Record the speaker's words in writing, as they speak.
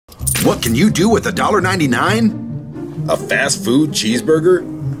What can you do with $1.99? A fast food cheeseburger?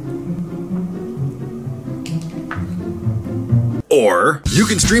 Or you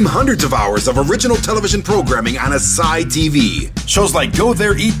can stream hundreds of hours of original television programming on ASY TV. Shows like Go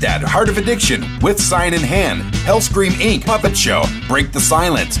There Eat That, Heart of Addiction, With Sign in Hand, Hellscream Inc., Puppet Show, Break the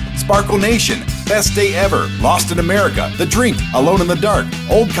Silence, Sparkle Nation, Best Day Ever, Lost in America, The Drink, Alone in the Dark,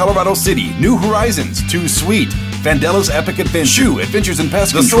 Old Colorado City, New Horizons, Too Sweet, Vandella's Epic Adventure, Shoe, Adventures in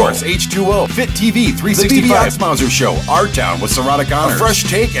Pest Control, The Source, H2O, Fit TV, 365, The Oxmouser Show, Our Town with Serrata Connors, A Fresh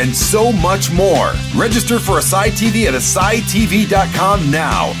Take, and so much more. Register for ASY TV at ASYTV.com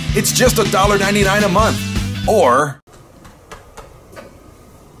now. It's just $1.99 a month. Or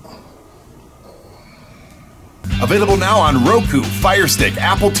available now on Roku, Fire Stick,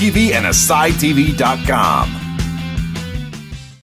 Apple TV, and ASYTV.com.